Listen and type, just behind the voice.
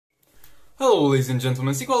Hello ladies and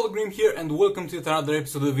gentlemen, Grim here and welcome to another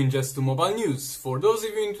episode of Ingest2 Mobile News. For those of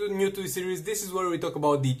you new to the series, this is where we talk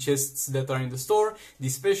about the chests that are in the store, the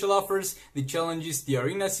special offers, the challenges, the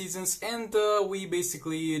arena seasons, and we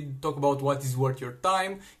basically talk about what is worth your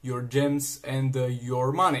time, your gems, and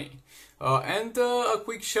your money. And a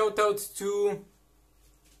quick shout out to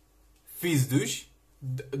Fizdush.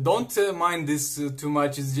 Don't mind this too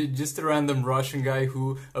much, it's just a random Russian guy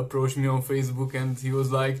who approached me on Facebook and he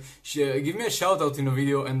was like, give me a shout out in a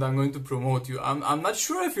video and I'm going to promote you. I'm not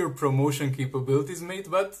sure if your promotion capabilities, mate,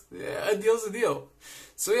 but a deal's a deal.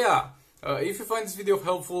 So yeah, if you find this video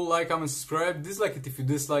helpful, like, comment, subscribe, dislike it if you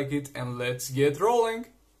dislike it, and let's get rolling.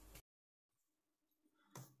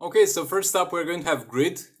 Okay, so first up we're going to have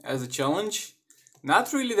Grid as a challenge.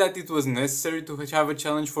 Not really that it was necessary to have a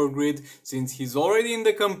challenge for Grid, since he's already in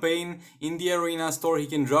the campaign, in the arena store, he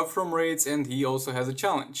can drop from raids and he also has a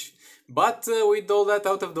challenge. But with all that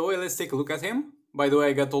out of the way, let's take a look at him. By the way,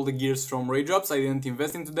 I got all the gears from raid drops, I didn't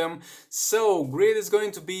invest into them. So, Grid is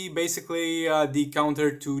going to be basically the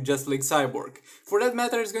counter to Just League Cyborg. For that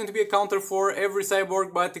matter, it's going to be a counter for every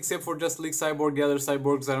cyborg, but except for Just League Cyborg, the other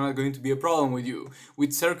cyborgs are not going to be a problem with you.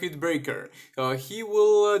 With Circuit Breaker, he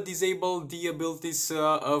will disable the abilities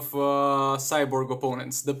of cyborg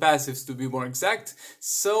opponents, the passives to be more exact.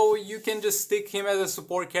 So, you can just stick him as a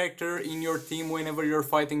support character in your team whenever you're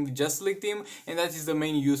fighting the Just League team, and that is the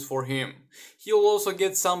main use for him. He will also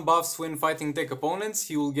get some buffs when fighting tech opponents.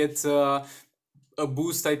 He will get a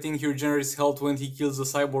boost, I think he regenerates health when he kills a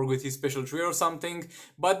cyborg with his special tree or something,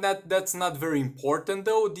 but that's not very important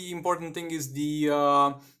though. The important thing is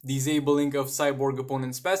the disabling of cyborg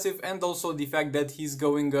opponent's passive, and also the fact that he's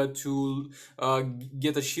going to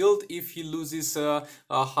get a shield if he loses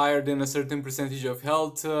higher than a certain percentage of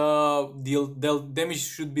health. Damage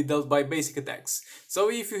should be dealt by basic attacks.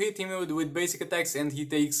 So if you hit him with basic attacks and he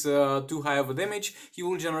takes too high of a damage, he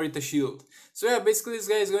will generate a shield. So yeah, basically this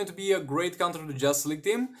guy is going to be a great counter to the Just League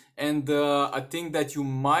team, and a thing that you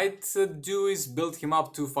might do is build him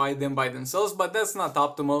up to fight them by themselves, but that's not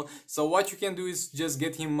optimal. So what you can do is just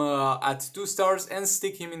get him at 2 stars and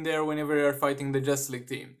stick him in there whenever you're fighting the Just League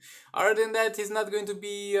team. Other than that, he's not going to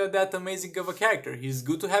be that amazing of a character. He's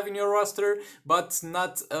good to have in your roster, but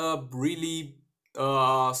not really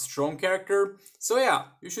strong character. So yeah,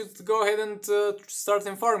 you should go ahead and start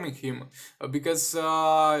farming him, because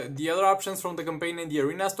the other options from the campaign and the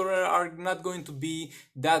arena store are not going to be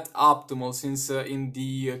that optimal, since in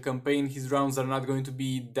the campaign his rounds are not going to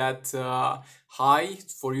be that high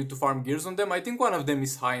for you to farm gears on them. I think one of them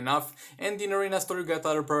is high enough, and in arena store you got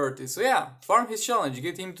other priorities. So yeah, farm his challenge,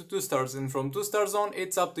 get him to 2 stars, and from 2 stars on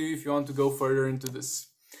it's up to you if you want to go further into this.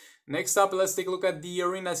 Next up, let's take a look at the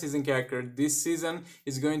arena season character. This season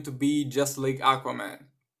is going to be Just League Aquaman.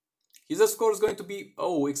 He's of course going to be...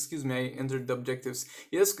 oh, excuse me, I entered the objectives.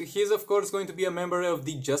 Yes, he's of course going to be a member of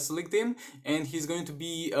the Just League team, and he's going to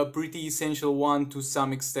be a pretty essential one to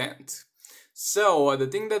some extent. So, the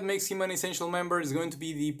thing that makes him an essential member is going to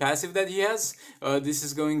be the passive that he has. This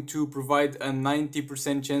is going to provide a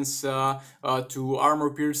 90% chance to armor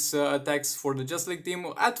pierce attacks for the Just League team.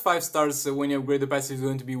 At 5 stars, when you upgrade the passive, is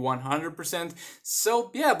going to be 100%.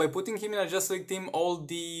 So, yeah, by putting him in a Just League team, all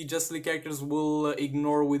the Just League characters will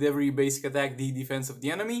ignore with every basic attack the defense of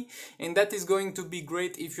the enemy. And that is going to be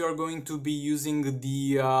great if you are going to be using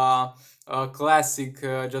the classic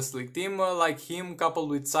Just League team like him, coupled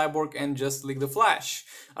with Cyborg and Just League the Flash.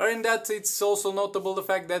 Other than that, it's also notable the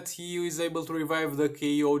fact that he is able to revive the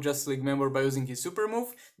KO Just League member by using his super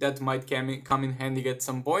move. That might come in handy at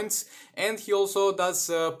some points. And he also does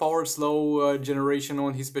power slow generation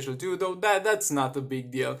on his special too, though that's not a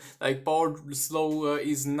big deal. Like, power slow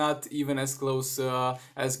is not even as close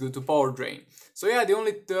as good to power drain. So yeah, the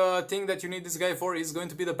only thing that you need this guy for is going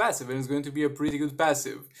to be the passive, and it's going to be a pretty good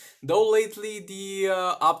passive. Though lately the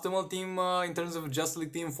optimal team in terms of Just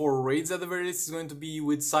League team for raids at the very least is going to be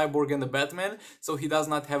with Cyborg and the Batman, so he does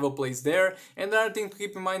not have a place there. And another thing to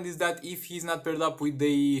keep in mind is that if he's not paired up with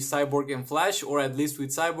the Cyborg and Flash, or at least with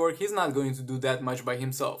Cyborg, he's not going to do that much by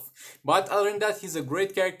himself. But other than that, he's a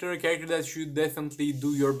great character, a character that should definitely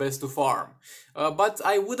do your best to farm. But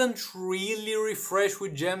I wouldn't really refresh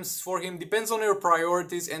with gems for him. Depends on your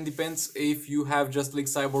priorities and depends if you have Just League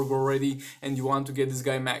Cyborg already and you want to get this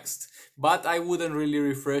guy maxed. But I wouldn't really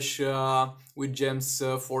refresh with gems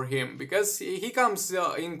for him, because he comes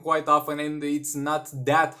in quite often and it's not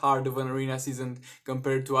that hard of an arena season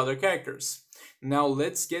compared to other characters. Now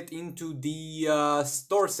let's get into the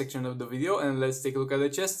store section of the video and let's take a look at the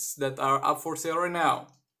chests that are up for sale right now.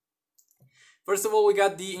 First of all, we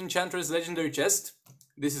got the Enchantress Legendary chest.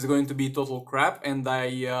 This is going to be total crap, and I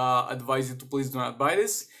advise you to please do not buy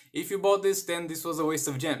this. If you bought this, then this was a waste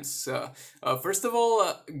of gems. First of all,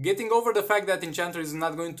 getting over the fact that Enchanter is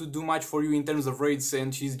not going to do much for you in terms of raids,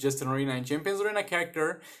 and she's just an Arena and Champions Arena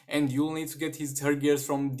character, and you'll need to get her gears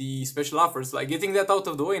from the special offers. Like, getting that out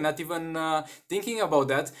of the way, not even thinking about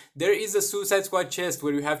that, there is a Suicide Squad chest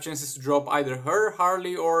where you have chances to drop either her,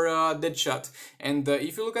 Harley, or Deadshot. And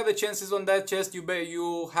if you look at the chances on that chest,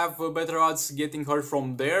 you have better odds getting her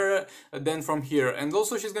from there than from here. And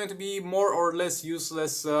also, she's going to be more or less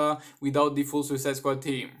useless without the full Suicide Squad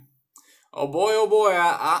team. Oh boy,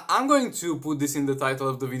 I'm going to put this in the title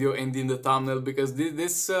of the video and in the thumbnail, because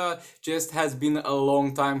this chest has been a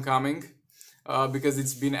long time coming. Because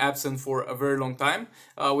it's been absent for a very long time.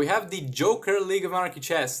 We have the Joker League of Anarchy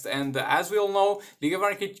chest, and as we all know, League of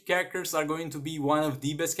Anarchy characters are going to be one of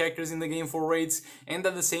the best characters in the game for raids, and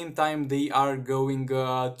at the same time they are going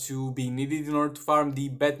to be needed in order to farm the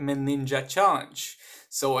Batman Ninja challenge.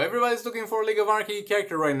 So everybody's looking for a League of Anarchy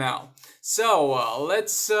character right now. So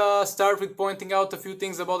let's start with pointing out a few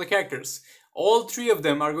things about the characters. All three of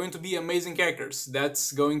them are going to be amazing characters,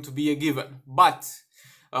 that's going to be a given, but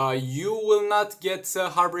you will not get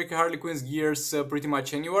Heartbreaker Harley Quinn's gears pretty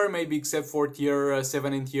much anywhere, maybe except for tier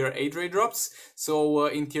 7 and tier 8 raid drops. So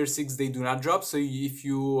in tier 6 they do not drop, so if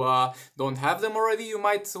you don't have them already, you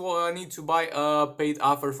might need to buy a paid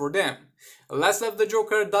offer for them. Last Left the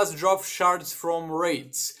Joker does drop shards from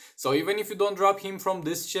raids, so even if you don't drop him from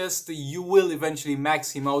this chest, you will eventually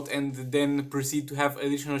max him out and then proceed to have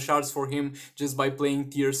additional shards for him just by playing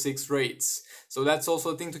tier 6 raids. So that's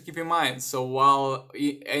also a thing to keep in mind. So while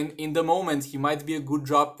in the moment he might be a good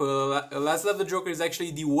drop, Last Left the Joker is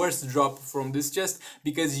actually the worst drop from this chest,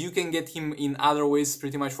 because you can get him in other ways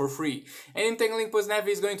pretty much for free. And Entangling Poison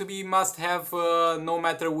Ivy is going to be must have no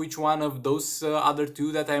matter which one of those other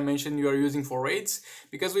two that I mentioned you are using for raids,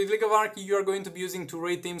 because with League of Anarchy you are going to be using two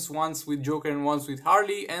raid teams, once with Joker and once with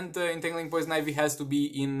Harley, and Entangling Poison Ivy has to be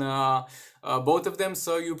in both of them,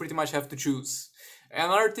 so you pretty much have to choose.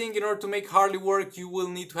 Another thing, in order to make Harley work, you will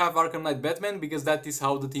need to have Arkham Knight Batman, because that is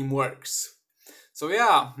how the team works. So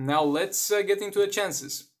yeah, now let's get into the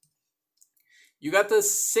chances. You got a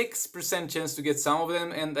 6% chance to get some of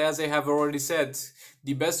them, and as I have already said,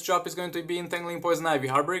 the best drop is going to be Entangling Poison Ivy.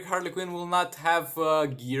 Heartbreak Harley Quinn will not have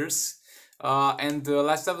gears, and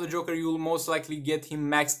Last of the Joker, you will most likely get him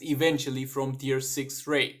maxed eventually from tier 6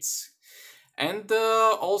 raids. And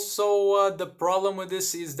also the problem with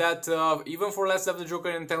this is that even for Last of the Joker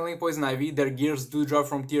and Entangling Poison Ivy, their gears do drop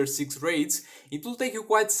from tier 6 raids. It will take you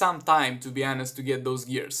quite some time, to be honest, to get those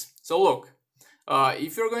gears. So look,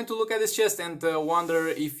 if you're going to look at this chest and wonder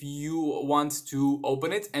if you want to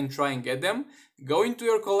open it and try and get them, go into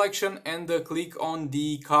your collection and click on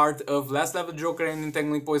the card of Last Level Joker and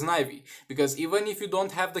Entangling Poison Ivy, because even if you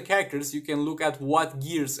don't have the characters, you can look at what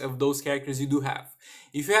gears of those characters you do have.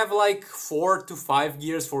 If you have like 4 to 5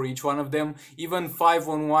 gears for each one of them, even 5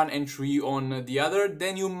 on one and 3 on the other,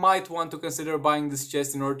 then you might want to consider buying this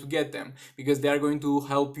chest in order to get them, because they are going to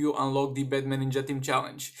help you unlock the Batman Ninja Team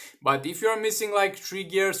Challenge. But if you are missing like 3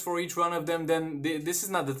 gears for each one of them, then this is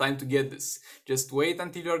not the time to get this. Just wait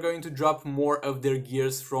until you are going to drop more of their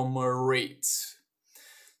gears from raids.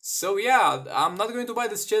 So yeah, I'm not going to buy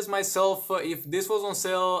this chest myself. If this was on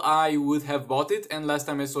sale, I would have bought it, and last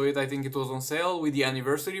time I saw it, I think it was on sale with the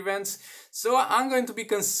anniversary events. So I'm going to be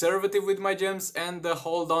conservative with my gems and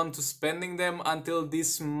hold on to spending them until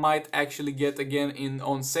this might actually get again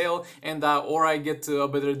on sale, and or I get a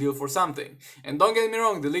better deal for something. And don't get me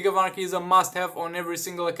wrong, the League of Anarchy is a must-have on every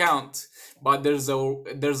single account. But there's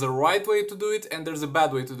a right way to do it and there's a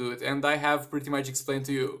bad way to do it, and I have pretty much explained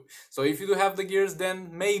to you. So if you do have the gears, then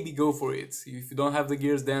maybe go for it. If you don't have the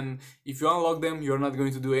gears, then if you unlock them, you're not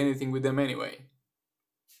going to do anything with them anyway.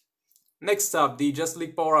 Next up, the Just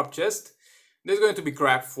League power-up chest. This is going to be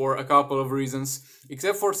crap for a couple of reasons.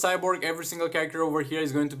 Except for Cyborg, every single character over here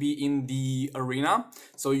is going to be in the arena,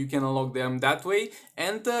 so you can unlock them that way.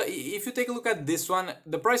 And if you take a look at this one,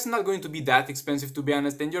 the price is not going to be that expensive, to be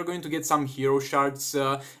honest, and you're going to get some hero shards.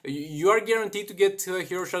 You are guaranteed to get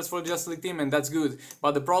hero shards for Just League team, and that's good.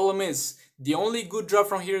 But the problem is, the only good drop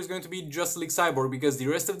from here is going to be Just League Cyborg, because the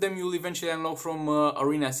rest of them you'll eventually unlock from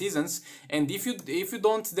arena seasons. And if you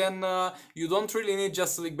don't, then you don't really need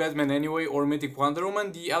Just League Batman anyway, or Mythic Wonder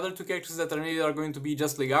Woman. The other two characters that are needed are going to be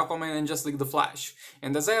Just League Aquaman and Just League The Flash.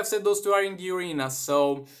 And as I have said, those two are in the arena.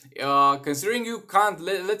 So considering you can't,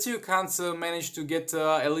 let's say you can't manage to get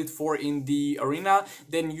Elite 4 in the arena,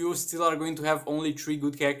 then you still are going to have only 3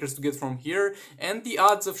 good characters to get from here, and the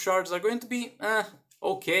odds of shards are going to be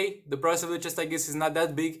Okay, the price of the chest I guess is not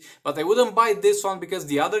that big, but I wouldn't buy this one because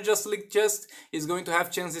the other Justice League chest is going to have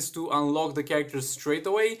chances to unlock the characters straight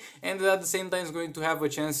away, and at the same time is going to have a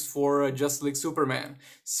chance for Justice League Superman.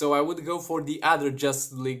 So I would go for the other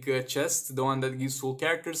Justice League chest, the one that gives full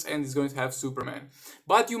characters and is going to have Superman.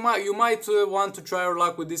 But you might want to try your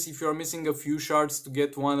luck with this if you are missing a few shards to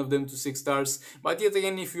get one of them to 6 stars. But yet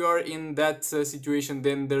again, if you are in that situation,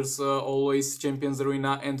 then there's always Champions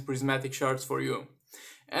Arena and Prismatic shards for you.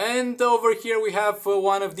 And over here we have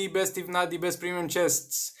one of the best, if not the best, premium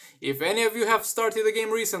chests. If any of you have started the game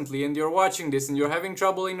recently and you're watching this and you're having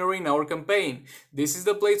trouble in arena or campaign, this is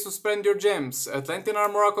the place to spend your gems. Atlantean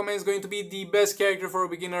Armor Aquaman is going to be the best character for a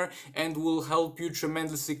beginner and will help you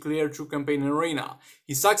tremendously clear through campaign and arena.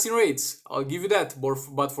 He sucks in raids, I'll give you that,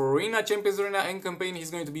 but for arena, Champions Arena and campaign,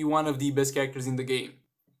 he's going to be one of the best characters in the game.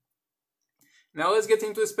 Now let's get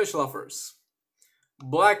into the special offers.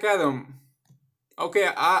 Black Adam. Okay,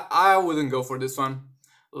 I wouldn't go for this one.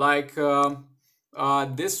 Like,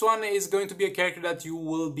 this one is going to be a character that you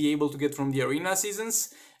will be able to get from the arena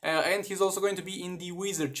seasons, and he's also going to be in the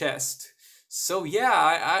wizard chest. So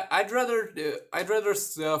yeah, I'd rather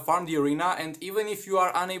farm the arena, and even if you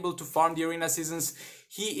are unable to farm the arena seasons,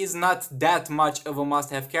 he is not that much of a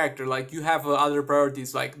must-have character. Like, you have other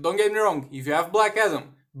priorities. Like, don't get me wrong, if you have Black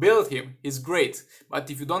Adam, build him, he's great. But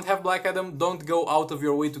if you don't have Black Adam, don't go out of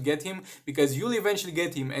your way to get him, because you'll eventually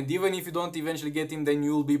get him, and even if you don't eventually get him, then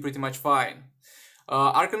you'll be pretty much fine.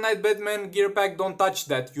 Arkham Knight Batman gear pack, don't touch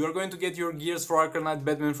that. You are going to get your gears for Arkham Knight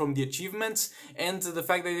Batman from the achievements, and the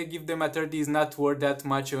fact that they give them at 30 is not worth that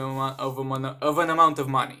much of an amount of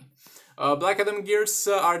money. Black Adam gears,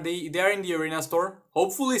 they are in the arena store.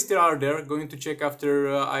 Hopefully still are there. Going to check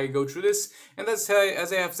after I go through this. And as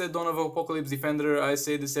I have said, Dawn of Apocalypse Defender, I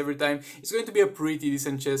say this every time, it's going to be a pretty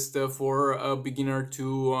decent chest for a beginner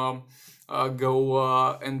to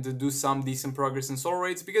go and do some decent progress in soul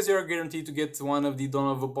rates, because you are guaranteed to get one of the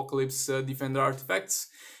Dawn of Apocalypse Defender artifacts.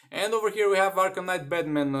 And over here we have Arkham Knight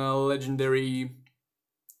Batman legendary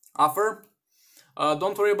offer.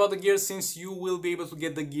 Don't worry about the gears, since you will be able to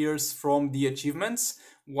get the gears from the achievements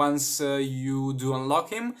once you do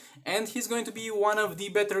unlock him, and he's going to be one of the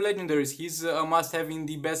better legendaries. He's a must-have in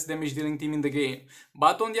the best damage dealing team in the game.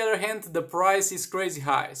 But on the other hand, the price is crazy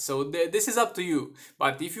high, so this is up to you.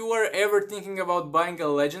 But if you were ever thinking about buying a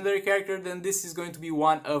legendary character, then this is going to be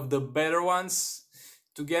one of the better ones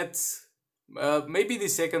to get. Maybe the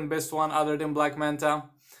second best one other than Black Manta.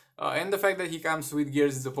 And the fact that he comes with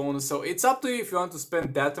gears is a bonus, so it's up to you if you want to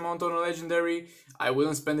spend that amount on a legendary. I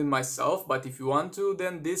wouldn't spend it myself, but if you want to,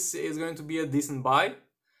 then this is going to be a decent buy.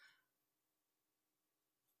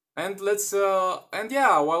 And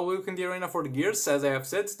yeah, while we look in the arena for the gears, as I have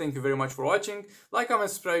said, thank you very much for watching. Like,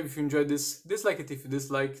 comment, subscribe if you enjoyed this, dislike it if you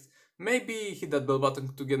disliked. Maybe hit that bell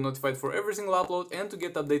button to get notified for every single upload and to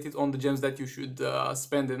get updated on the gems that you should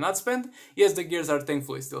spend and not spend. Yes, the gears are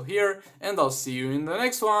thankfully still here, and I'll see you in the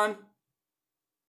next one.